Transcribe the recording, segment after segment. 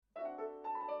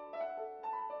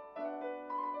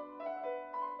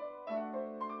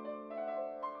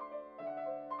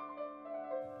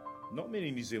Not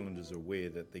many New Zealanders are aware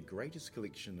that the greatest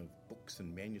collection of books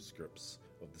and manuscripts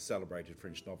of the celebrated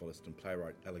French novelist and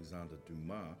playwright Alexandre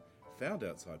Dumas, found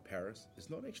outside Paris, is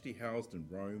not actually housed in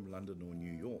Rome, London or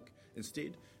New York.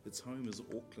 Instead, its home is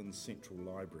Auckland's Central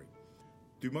Library.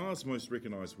 Dumas' most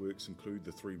recognised works include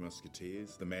The Three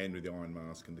Musketeers, The Man with the Iron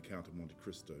Mask and The Count of Monte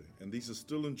Cristo, and these are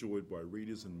still enjoyed by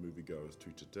readers and moviegoers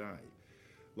to today.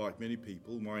 Like many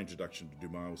people, my introduction to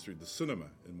Dumas was through the cinema.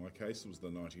 In my case, it was the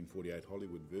 1948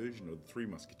 Hollywood version of The Three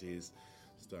Musketeers,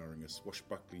 starring a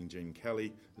swashbuckling Gene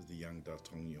Kelly as the young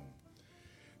D'Artagnan.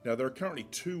 Now, there are currently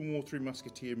 2 more Three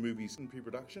Musketeer movies in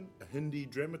pre-production, a Hindi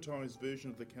dramatised version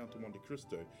of The Count of Monte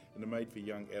Cristo and a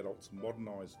made-for-young adults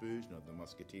modernised version of The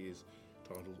Musketeers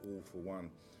titled All for One.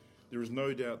 There is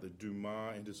no doubt that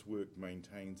Dumas and his work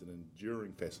maintains an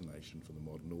enduring fascination for the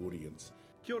modern audience.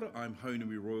 Kia ora, I'm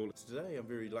Haunui Royal. Today I'm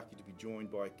very lucky to be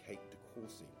joined by Kate de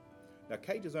Courcy. Now,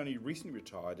 Kate has only recently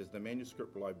retired as the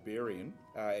manuscript librarian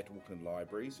at Auckland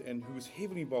Libraries and who was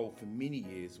heavily involved for many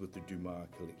years with the Dumas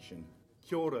collection.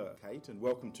 Kia ora, Kate, and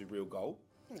welcome to Real Gold.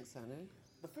 Thanks, Anu.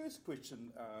 The first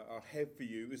question I have for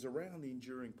you is around the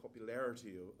enduring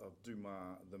popularity of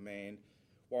Dumas, the man.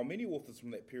 While many authors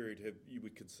from that period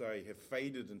have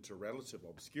faded into relative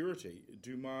obscurity,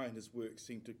 Dumas and his work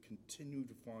seem to continue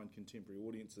to find contemporary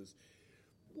audiences.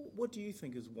 What do you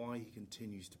think is why he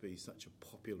continues to be such a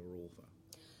popular author?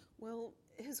 Well,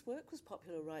 his work was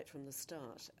popular right from the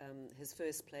start. His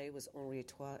first play was Henri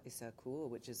III et sa cour,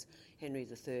 which is Henry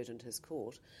III and his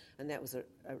court, and that was a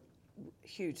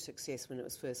huge success when it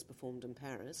was first performed in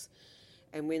Paris.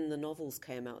 And when the novels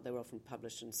came out, they were often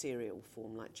published in serial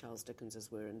form, like Charles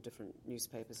Dickens's were in different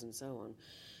newspapers and so on.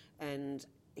 And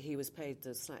he was paid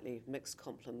the slightly mixed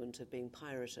compliment of being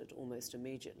pirated almost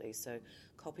immediately. So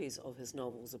copies of his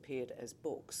novels appeared as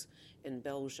books in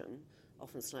Belgium,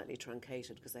 often slightly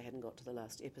truncated because they hadn't got to the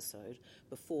last episode,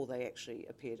 before they actually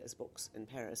appeared as books in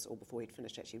Paris or before he'd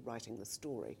finished actually writing the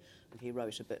story. And he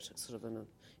wrote a bit sort of in an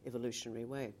evolutionary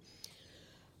way.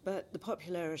 But the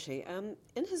popularity,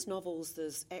 in his novels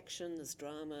there's action, there's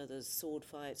drama, there's sword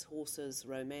fights, horses,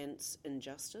 romance,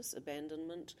 injustice,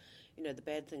 abandonment, the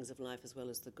bad things of life as well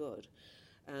as the good.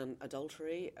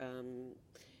 Adultery,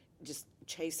 just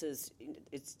chases,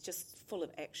 it's just full of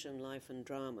action, life and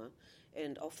drama.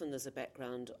 And often there's a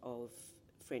background of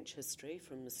French history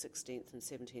from the 16th and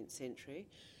 17th century.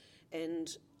 And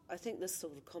I think this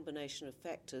sort of combination of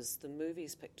factors, the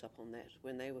movies picked up on that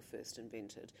when they were first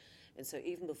invented. And so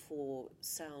even before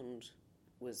sound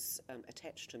was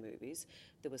attached to movies,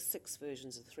 there were 6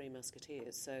 versions of Three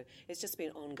Musketeers. So it's just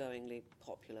been ongoingly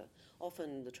popular.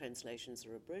 Often the translations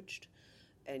are abridged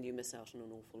and you miss out on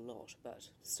an awful lot, but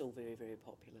still very, very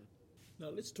popular. Now,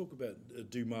 let's talk about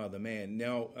Dumas, the man.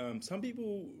 Now, some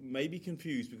people may be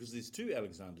confused because there's 2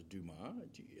 Alexandre Dumas.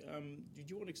 Did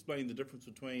you want to explain the difference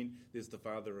between there's the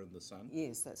father and the son?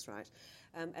 Yes, that's right.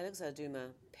 Alexandre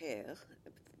Dumas père,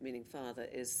 meaning father,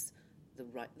 is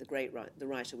the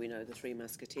writer we know, The Three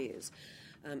Musketeers.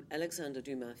 Alexandre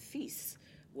Dumas fils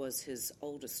was his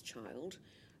oldest child.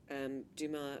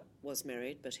 Dumas was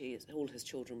married, but all his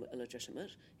children were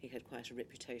illegitimate. He had quite a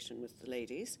reputation with the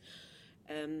ladies.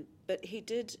 But he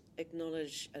did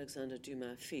acknowledge Alexandre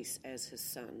Dumas fils as his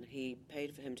son. He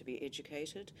paid for him to be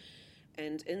educated,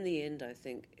 and in the end, I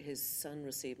think his son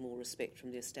received more respect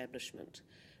from the establishment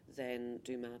than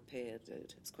Dumas père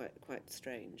did. It's quite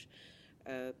strange.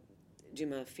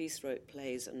 Dumas fils wrote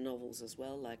plays and novels as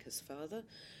well, like his father,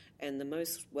 and the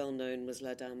most well-known was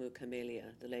La Dame aux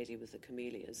Camélias, The Lady with the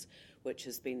Camellias, which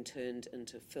has been turned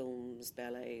into films,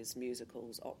 ballets,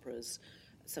 musicals, operas,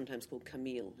 sometimes called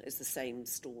Camille. It's the same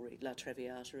story. La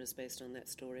Traviata is based on that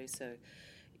story. So,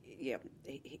 yeah,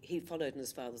 he followed in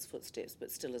his father's footsteps, but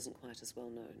still isn't quite as well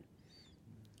known.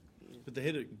 But they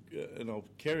had, and I'll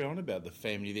carry on about the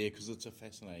family there because it's a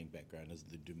fascinating background, is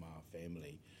the Dumas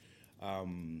family.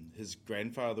 His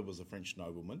grandfather was a French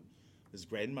nobleman. His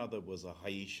grandmother was a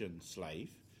Haitian slave.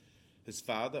 His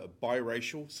father, a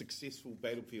biracial, successful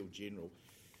battlefield general.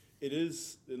 It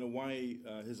is, in a way,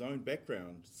 his own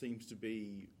background seems to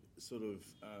be sort of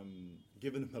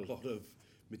given him a lot of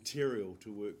material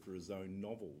to work for his own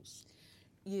novels.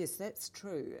 Yes, that's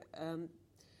true.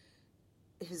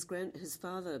 His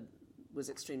father was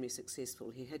extremely successful.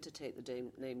 He had to take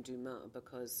the name Dumas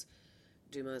because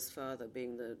Dumas' father,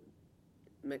 being the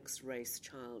mixed-race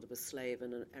child of a slave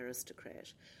and an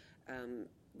aristocrat,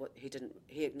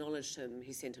 he acknowledged him,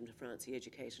 he sent him to France, he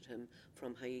educated him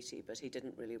from Haiti, but he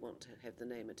didn't really want to have the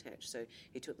name attached, so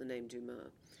he took the name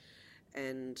Dumas.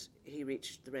 And he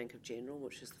reached the rank of general,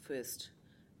 which is the first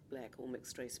black or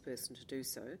mixed-race person to do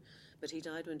so. But he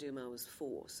died when Dumas was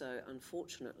 4, so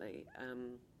unfortunately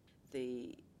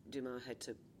the Dumas had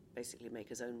to basically make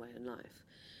his own way in life.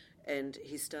 And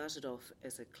he started off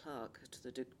as a clerk to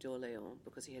the Duc d'Orléans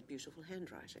because he had beautiful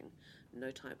handwriting.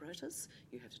 No typewriters,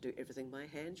 you have to do everything by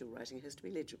hand, your writing has to be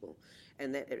legible.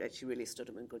 And that actually really stood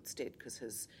him in good stead because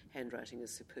his handwriting is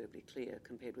superbly clear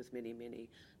compared with many, many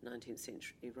 19th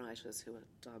century writers who are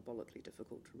diabolically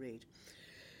difficult to read.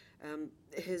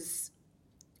 His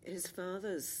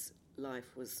father's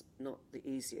life was not the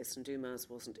easiest, and Dumas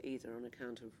wasn't either on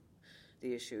account of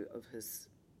the issue of his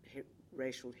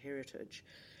racial heritage.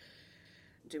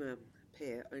 Dumas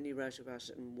père only wrote about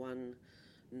it in one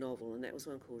novel, and that was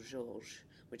one called Georges,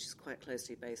 which is quite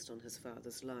closely based on his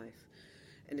father's life.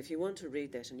 And if you want to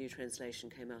read that, a new translation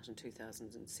came out in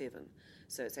 2007,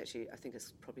 so it's actually, I think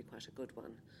it's probably quite a good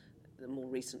one. The more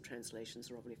recent translations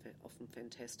are often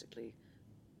fantastically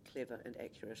clever and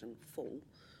accurate and full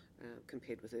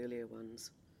compared with earlier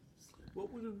ones.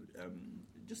 What would have,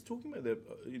 just talking about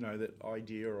that, that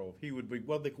idea of, he would be,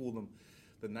 what they call them,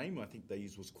 the name I think they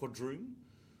used was quadroon,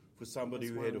 for somebody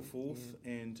who had a fourth.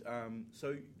 Yeah. And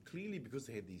so clearly because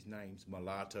they had these names,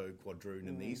 mulatto, quadroon,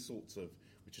 and these sorts of,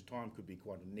 which at times could be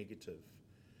quite a negative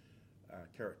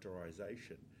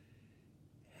characterisation,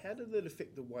 how did that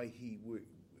affect the way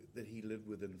that he lived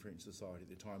within French society at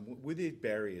the time? Were there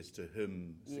barriers to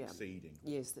him succeeding?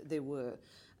 Yes, there were.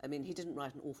 I mean, he didn't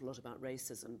write an awful lot about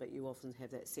racism, but you often have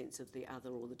that sense of the other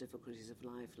or the difficulties of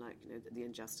life, like the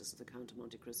injustice of the Count of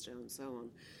Monte Cristo and so on.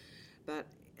 But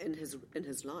in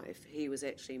his life, he was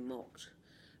actually mocked.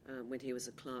 When he was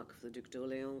a clerk for the Duc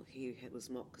d'Orléans, he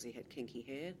was mocked because he had kinky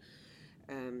hair.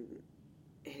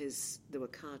 There were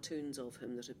cartoons of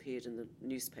him that appeared in the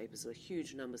newspapers. There were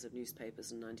huge numbers of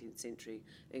newspapers in 19th century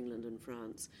England and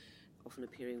France, often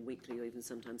appearing weekly or even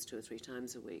sometimes 2 or 3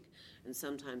 times a week. And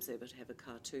sometimes they would have a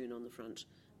cartoon on the front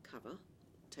cover,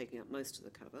 taking up most of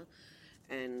the cover,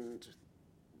 and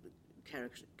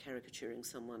caricaturing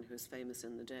someone who was famous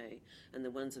in the day. And the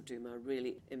ones of Dumas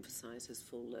really emphasise his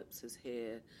full lips, his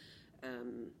hair,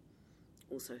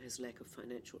 also his lack of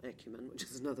financial acumen, which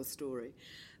is another story.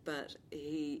 But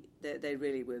they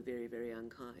really were very, very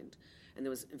unkind. And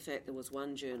there was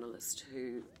one journalist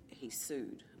who he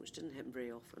sued, which didn't happen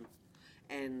very often.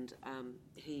 And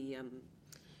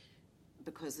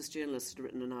because this journalist had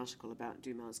written an article about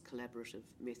Dumas' collaborative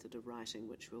method of writing,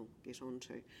 which we'll get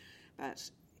onto, but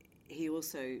he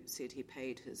also said he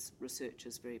paid his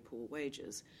researchers very poor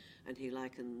wages, and he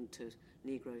likened to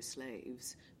Negro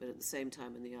slaves, but at the same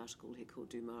time in the article he called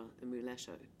Dumas a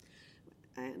mulatto.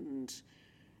 And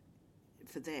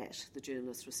for that, the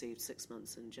journalist received 6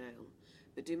 months in jail.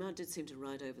 But Dumas did seem to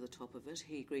ride over the top of it.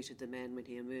 He greeted the man when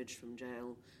he emerged from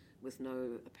jail with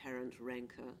no apparent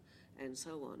rancour and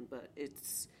so on. But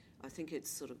I think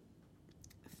it's sort of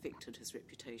affected his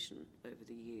reputation over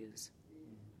the years.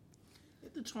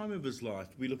 At the time of his life,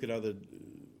 we look at other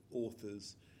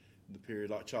authors in the period,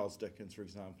 like Charles Dickens, for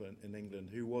example, in England,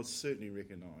 who was certainly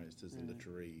recognised as a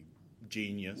literary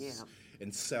genius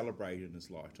and celebrated in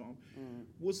his lifetime.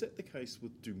 Was that the case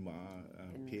with Dumas,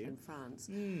 Pierre? In France?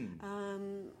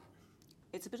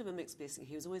 It's a bit of a mixed blessing.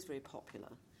 He was always very popular,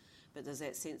 but there's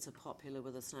that sense of popular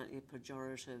with a slightly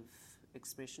pejorative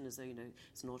expression, as though,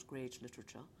 it's not great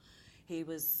literature. He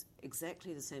was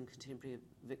exactly the same contemporary of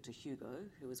Victor Hugo,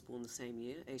 who was born the same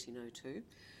year, 1802.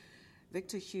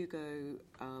 Victor Hugo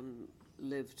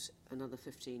lived another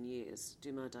 15 years.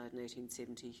 Dumas died in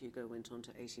 1870. Hugo went on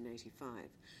to 1885.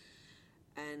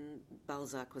 And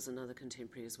Balzac was another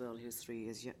contemporary as well. He was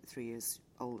 3 years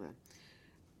older.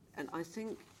 And I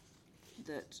think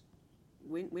that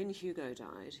when Hugo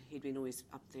died, he'd been always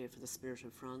up there for the spirit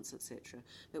of France, etc.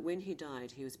 But when he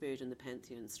died, he was buried in the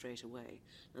Pantheon straight away.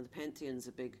 Now, the Pantheon's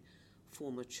a big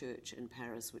former church in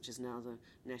Paris, which is now the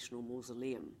National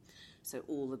Mausoleum. So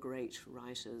all the great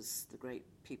writers, the great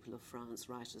people of France,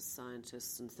 writers,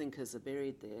 scientists, and thinkers are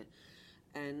buried there.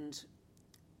 And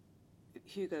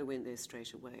Hugo went there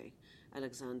straight away.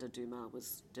 Alexandre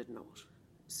Dumas did not.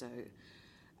 So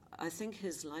I think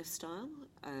his lifestyle,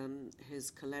 his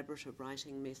collaborative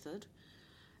writing method,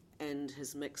 and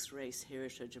his mixed race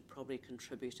heritage have probably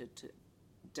contributed to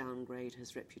downgrade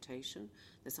his reputation,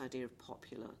 this idea of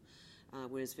popular,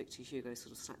 whereas Victor Hugo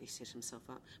sort of slightly set himself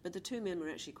up. But the two men were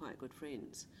actually quite good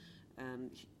friends.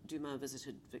 Dumas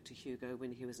visited Victor Hugo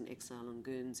when he was in exile on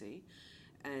Guernsey,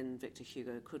 and Victor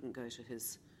Hugo couldn't go to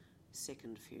his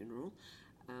second funeral,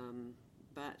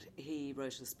 but he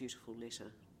wrote this beautiful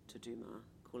letter to Dumas,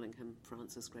 calling him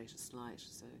France's greatest light.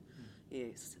 So,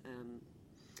 yes.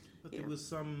 But there was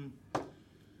some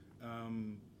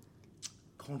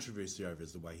controversy over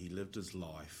the way he lived his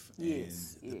life and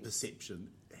the perception.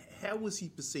 How was he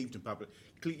perceived in public?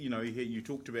 You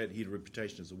talked about he had a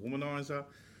reputation as a womanizer.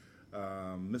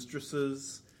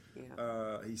 mistresses.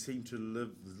 Yeah. He seemed to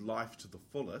live life to the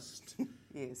fullest.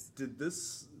 Yes. Did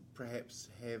this perhaps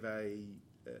have a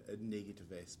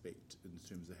negative aspect in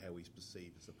terms of how he's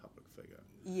perceived as a public figure?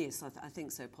 Yes, I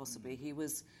think so, possibly. He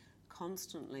was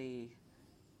constantly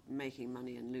making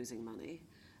money and losing money.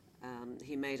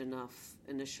 He made enough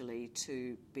initially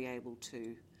to be able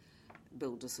to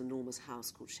build this enormous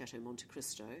house called Chateau Monte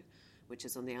Cristo, which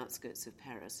is on the outskirts of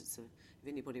Paris. If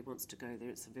anybody wants to go there,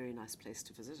 it's a very nice place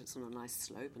to visit. It's on a nice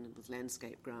slope and with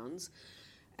landscape grounds,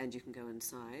 and you can go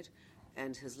inside.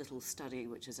 And his little study,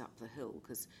 which is up the hill,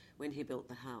 because when he built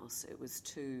the house, it was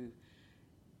too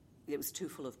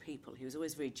full of people. He was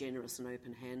always very generous and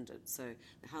open-handed, so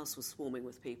the house was swarming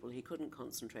with people. He couldn't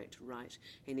concentrate to write.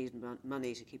 He needed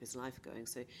money to keep his life going,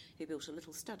 so he built a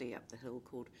little study up the hill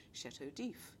called Chateau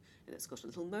d'If, and it's got a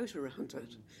little moat around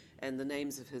it, and the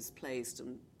names of his plays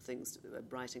and things,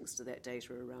 writings to that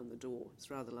date are around the door. It's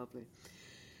rather lovely.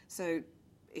 So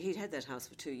he'd had that house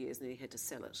for 2 years, and then he had to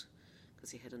sell it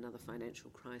because he had another financial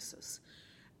crisis.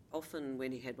 Often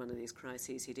when he had one of these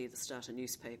crises, he'd either start a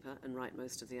newspaper and write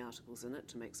most of the articles in it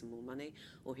to make some more money,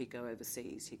 or he'd go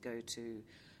overseas. He'd go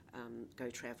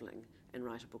travelling and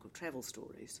write a book of travel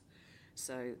stories.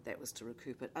 So that was to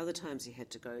recoup it. Other times he had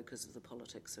to go because of the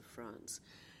politics of France.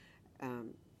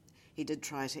 He did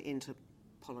try to enter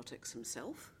politics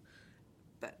himself,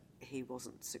 but he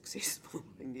wasn't successful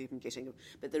in even getting it.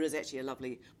 But there is actually a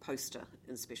lovely poster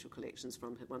in special collections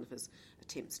from one of his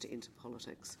attempts to enter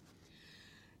politics.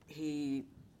 He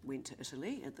went to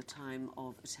Italy at the time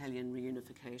of Italian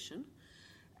reunification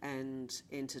and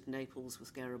entered Naples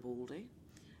with Garibaldi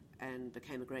and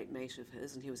became a great mate of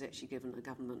his, and he was actually given a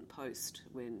government post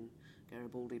when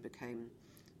Garibaldi became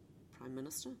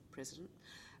president.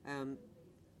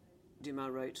 Dumas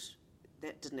wrote,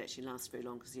 that didn't actually last very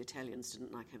long because the Italians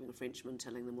didn't like having a Frenchman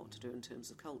telling them what to do in terms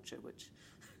of culture, which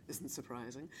isn't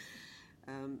surprising.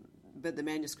 But the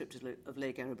manuscript of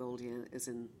Les Garibaldiens is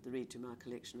in the Reed Dumas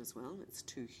collection as well. It's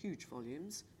 2 huge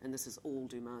volumes, and this is all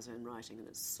Dumas' own writing, and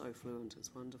it's so fluent,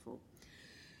 it's wonderful.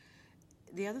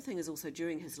 The other thing is also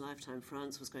during his lifetime,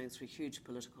 France was going through huge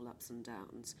political ups and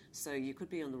downs, so you could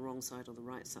be on the wrong side or the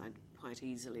right side quite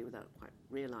easily without quite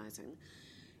realising.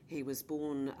 He was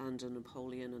born under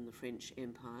Napoleon and the French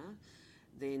Empire.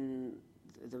 Then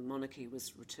the monarchy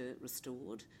was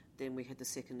restored. Then we had the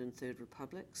Second and Third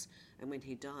Republics. And when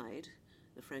he died,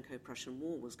 the Franco-Prussian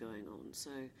War was going on.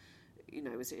 So, you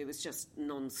know, it was just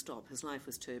non-stop. His life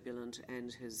was turbulent,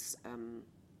 and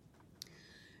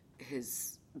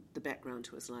the background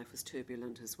to his life was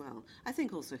turbulent as well. I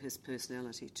think also his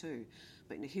personality too.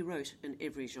 But you know, he wrote in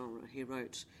every genre. He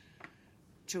wrote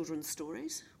children's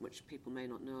stories, which people may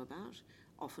not know about,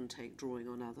 often take drawing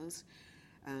on others,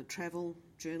 travel,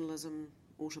 journalism,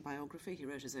 autobiography. He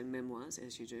wrote his own memoirs,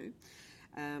 as you do.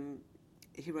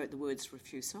 He wrote the words for a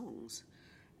few songs,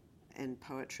 and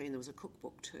poetry, and there was a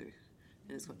cookbook too.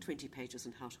 And it's got 20 pages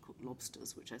on how to cook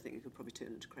lobsters, which I think you could probably turn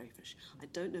into crayfish. I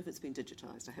don't know if it's been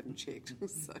digitised, I haven't checked.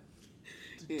 So,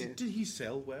 yeah. Did he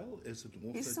sell well as an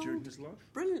author during his life?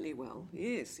 Brilliantly well,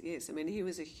 yes. I mean, he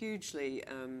was a hugely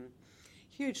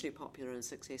popular and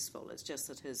successful. It's just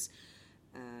that his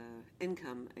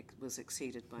income was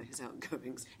exceeded by his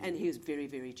outgoings, and he was very,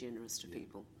 very generous to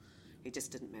people. He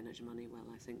just didn't manage money well,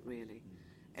 I think, really.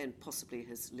 And possibly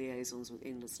his liaisons with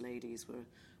endless ladies were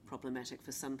problematic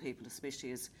for some people,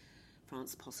 especially as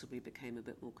France possibly became a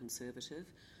bit more conservative.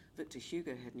 Victor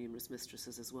Hugo had numerous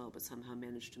mistresses as well, but somehow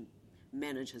managed to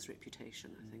manage his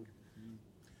reputation, I think.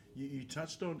 You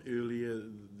touched on earlier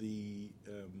the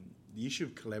issue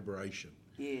of collaboration.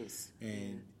 Yes.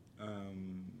 And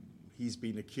he's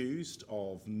been accused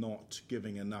of not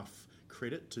giving enough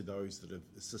credit to those that have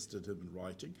assisted him in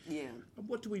writing. Yeah. And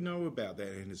what do we know about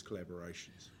that in his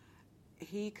collaborations?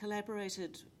 He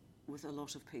collaborated with a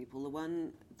lot of people. The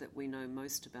one that we know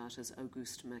most about is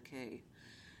Auguste Maquet.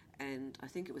 And I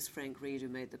think it was Frank Reed who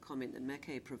made the comment that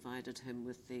Maquet provided him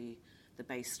with the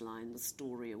baseline, the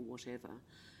story or whatever,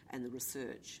 and the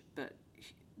research. But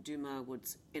Dumas would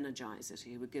energise it.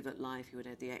 He would give it life. He would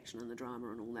add the action and the drama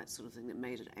and all that sort of thing that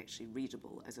made it actually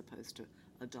readable as opposed to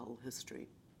a dull history.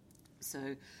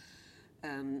 So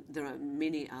there are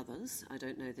many others. I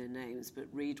don't know their names, but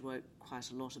Reed wrote quite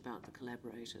a lot about the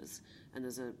collaborators, and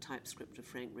there's a typescript of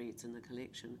Frank Reed's in the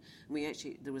collection. And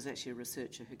there was actually a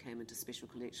researcher who came into special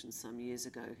collections some years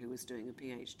ago who was doing a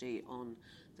PhD on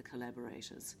the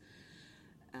collaborators.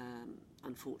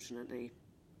 Unfortunately,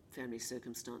 family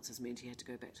circumstances meant he had to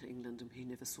go back to England, and he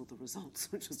never saw the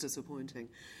results, which was disappointing.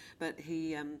 But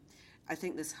I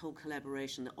think this whole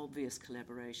collaboration, the obvious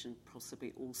collaboration,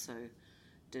 possibly also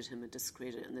did him a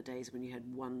discredit in the days when you had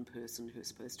one person who was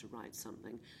supposed to write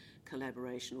something.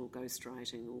 Collaboration or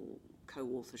ghostwriting or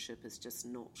co-authorship is just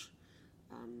not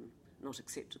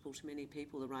acceptable to many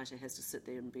people. The writer has to sit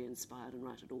there and be inspired and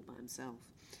write it all by himself.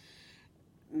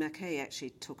 Mackay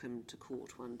actually took him to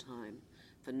court one time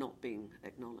for not being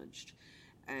acknowledged,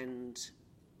 and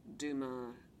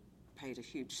Dumas paid a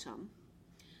huge sum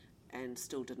and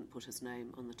still didn't put his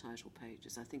name on the title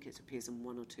pages. I think it appears in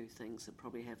one or two things that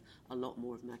probably have a lot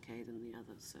more of Mackay than the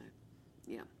others. So,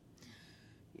 yeah,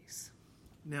 yes.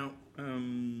 Now,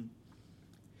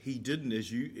 he didn't,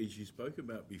 as you spoke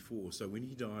about before, so when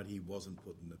he died, he wasn't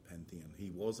put in the Pantheon.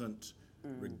 He wasn't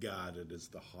regarded as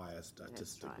the highest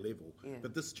artistic level. Yeah.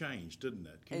 But this changed, didn't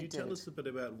it? Can you tell us a bit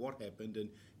about what happened, and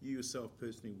you yourself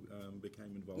personally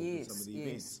became involved in some of the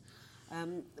events?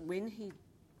 When he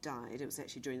died, it was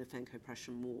actually during the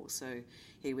Franco-Prussian War, so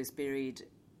he was buried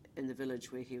in the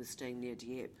village where he was staying near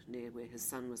Dieppe, near where his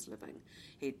son was living.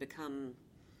 He'd become,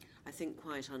 I think,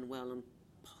 quite unwell and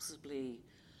possibly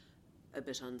a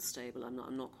bit unstable. I'm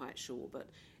not quite sure, but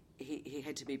he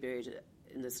had to be buried at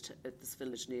this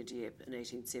village near Dieppe in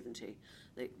 1870.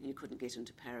 You couldn't get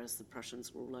into Paris. The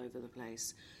Prussians were all over the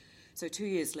place. So 2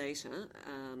 years later,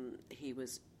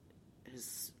 his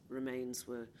remains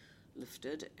were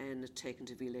lifted and taken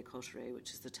to Villers-Cotterêts,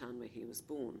 which is the town where he was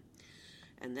born,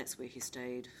 and that's where he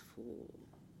stayed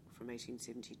from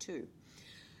 1872.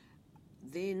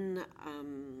 Then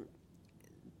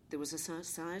there was a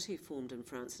society formed in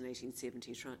France in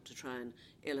 1870 to try and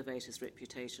elevate his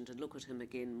reputation, to look at him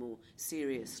again more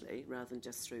seriously rather than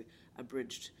just through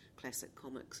abridged classic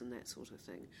comics and that sort of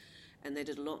thing. And they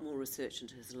did a lot more research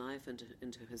into his life,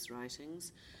 into his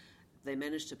writings. They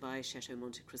managed to buy Chateau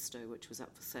Monte Cristo, which was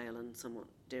up for sale and somewhat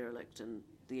derelict, and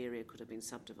the area could have been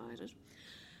subdivided.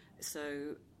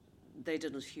 So they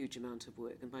did a huge amount of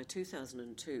work. And by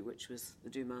 2002, which was the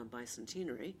Dumas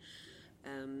bicentenary,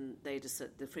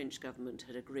 the French government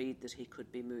had agreed that he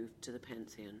could be moved to the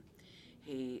Pantheon.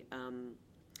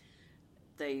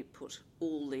 They put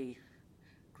all the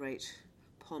great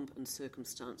pomp and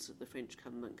circumstance that the French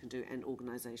government can do and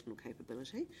organisational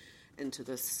capability into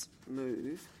this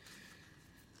move.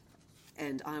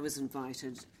 And I was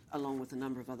invited, along with a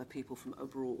number of other people from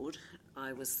abroad.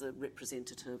 I was the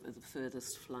representative of the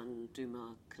furthest flung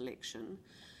Dumas collection.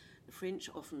 The French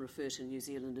often refer to New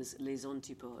Zealand as les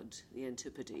antipodes, the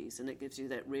antipodes, and it gives you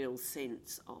that real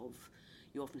sense of,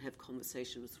 you often have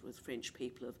conversations with French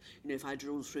people of, if I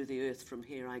drill through the earth from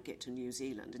here, I get to New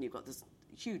Zealand, and you've got this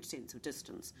huge sense of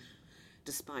distance,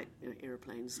 despite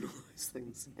aeroplanes and all those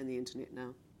things, and the internet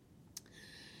now.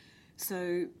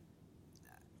 So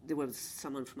there was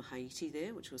someone from Haiti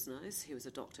there, which was nice. He was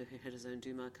a doctor who had his own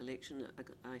Dumas collection, a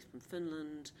guy from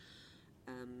Finland,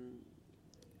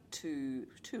 two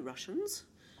Russians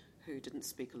who didn't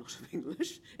speak a lot of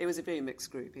English. It was a very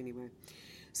mixed group anyway.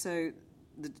 So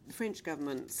the French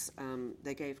governments,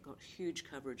 they got huge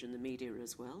coverage in the media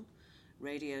as well,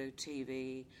 radio,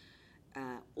 TV,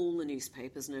 all the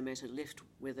newspapers, no matter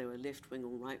whether they were left-wing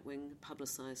or right-wing,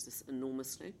 publicised this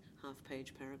enormously,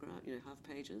 half-page paragraph, half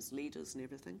pages, leaders and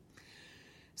everything.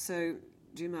 So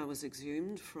Dumas was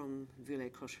exhumed from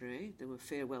Villers-Cotterêts. There were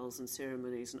farewells and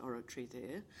ceremonies and oratory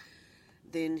there.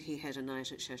 Then he had a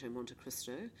night at Chateau Monte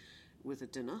Cristo with a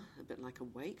dinner, a bit like a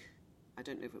wake. I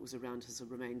don't know if it was around his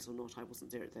remains or not. I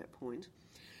wasn't there at that point.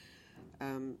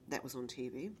 That was on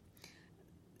TV.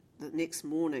 The next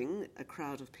morning, a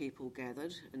crowd of people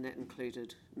gathered, and that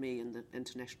included me and the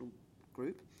international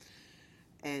group.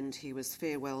 And he was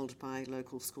farewelled by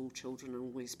local school children and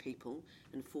all these people,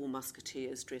 and 4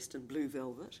 musketeers dressed in blue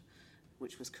velvet,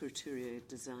 which was couturier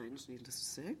designed, needless to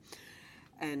say,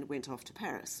 and went off to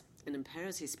Paris. And in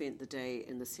Paris, he spent the day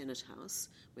in the Senate House,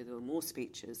 where there were more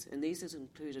speeches, and these had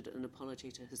included an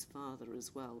apology to his father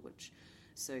as well,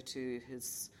 to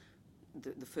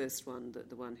the first one,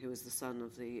 the one who was the son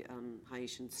of the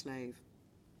Haitian slave.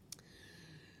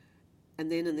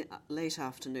 And then in the late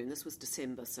afternoon, this was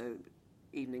December, so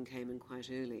evening came in quite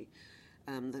early,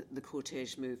 the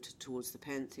cortege moved towards the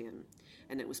Pantheon,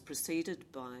 and it was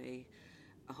preceded by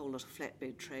a whole lot of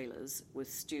flatbed trailers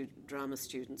with drama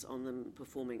students on them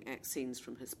performing scenes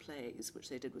from his plays, which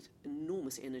they did with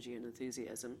enormous energy and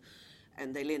enthusiasm.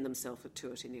 And they lend themselves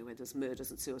to it anyway. There's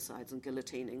murders and suicides and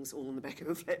guillotinings all in the back of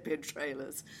the flatbed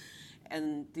trailers.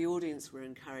 And the audience were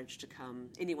encouraged to come.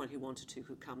 Anyone who wanted to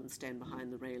could come and stand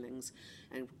behind the railings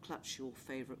and clutch your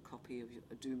favourite copy of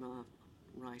a Dumas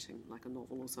writing, like a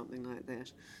novel or something like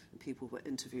that. And people were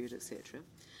interviewed, etc.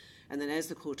 And then as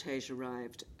the cortege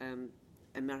arrived,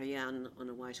 a Marianne on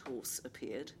a white horse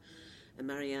appeared. And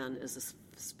Marianne is the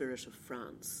spirit of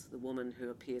France, the woman who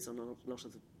appears on a lot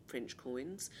of the French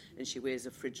coins, and she wears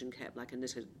a Phrygian cap, like a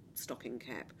knitted stocking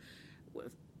cap,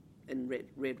 in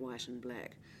red, white and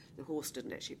black. The horse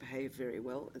didn't actually behave very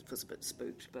well. It was a bit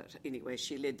spooked, but anyway,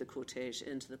 she led the cortege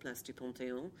into the Place du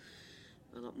Panthéon.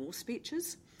 A lot more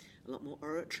speeches, a lot more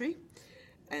oratory.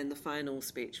 And the final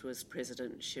speech was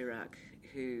President Chirac,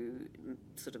 who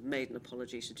sort of made an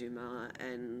apology to Dumas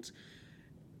and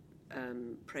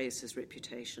praised his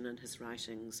reputation and his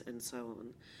writings and so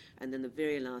on. And then the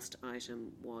very last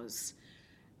item was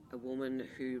a woman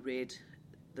who read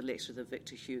the letter that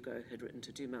Victor Hugo had written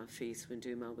to Dumas fils when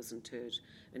Dumas was interred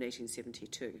in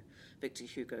 1872. Victor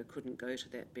Hugo couldn't go to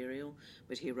that burial,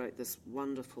 but he wrote this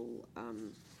wonderful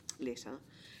letter,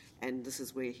 and this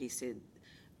is where he said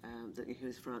that he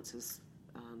was France's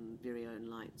very own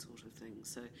light sort of thing.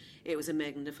 So it was a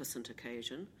magnificent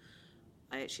occasion.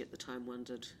 I actually at the time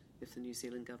wondered if the New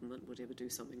Zealand government would ever do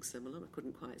something similar. I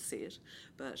couldn't quite see it,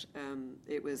 but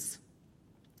it was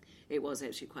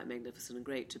actually quite magnificent and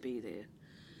great to be there.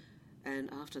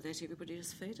 And after that, everybody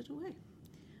just faded away.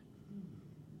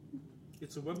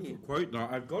 It's a wonderful quote. Now,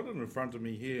 I've got it in front of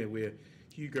me here where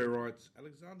Hugo writes,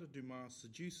 Alexander Dumas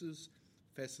seduces,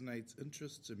 fascinates,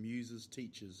 interests, amuses,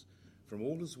 teaches. From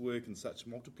all his work in such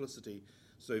multiplicity,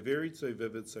 so varied, so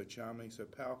vivid, so charming, so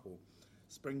powerful,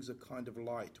 springs a kind of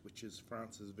light which is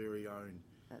France's very own.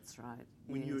 That's right.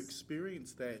 When you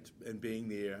experience that and being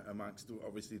there amongst,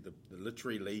 obviously, the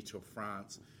literary elite of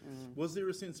France, was there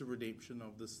a sense of redemption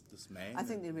of this man? I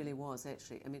think there really was,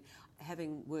 actually. I mean,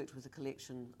 having worked with the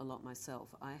collection a lot myself,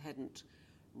 I hadn't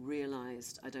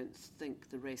realised, I don't think,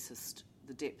 the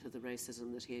depth of the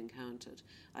racism that he encountered.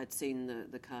 I'd seen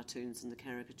the cartoons and the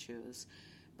caricatures,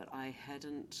 but I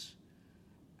hadn't...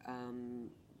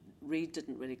 Reid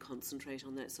didn't really concentrate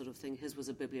on that sort of thing. His was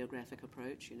a bibliographic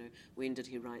approach, you know. When did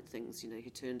he write things? You know,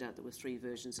 he turned out there were 3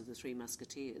 versions of the Three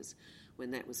Musketeers. When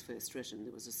that was first written,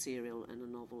 there was a serial and a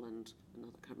novel and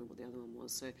another, I can't remember what the other one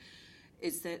was. So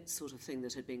it's that sort of thing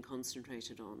that had been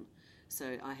concentrated on.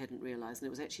 So I hadn't realised, and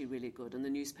it was actually really good. And the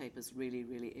newspapers really,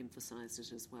 really emphasised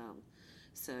it as well.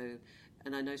 So,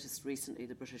 and I noticed recently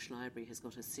the British Library has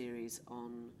got a series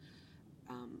on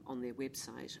their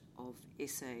website of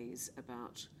essays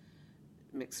about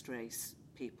mixed race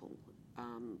people,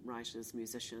 writers,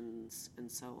 musicians,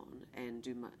 and so on. And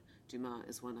Dumas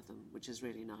is one of them, which is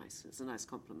really nice. It's a nice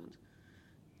compliment.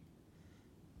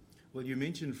 Well, you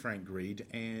mentioned Frank Reid,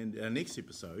 and our next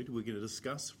episode we're going to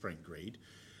discuss Frank Reid.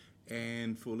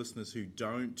 And for listeners who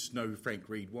don't know who Frank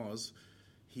Reid was,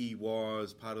 he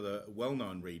was part of the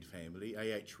well-known Reid family.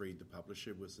 A.H. Reid, the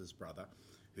publisher, was his brother,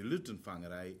 who lived in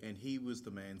Whangarei, and he was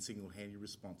the man single-handedly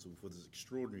responsible for this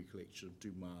extraordinary collection of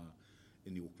Dumas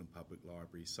in the Auckland Public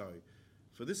Library. So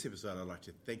for this episode, I'd like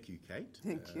to thank you, Kate.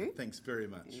 Thank you. Thanks very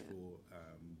much for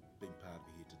being part of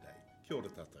it here today. Kia ora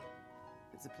tātou.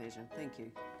 It's a pleasure. Thank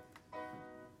you.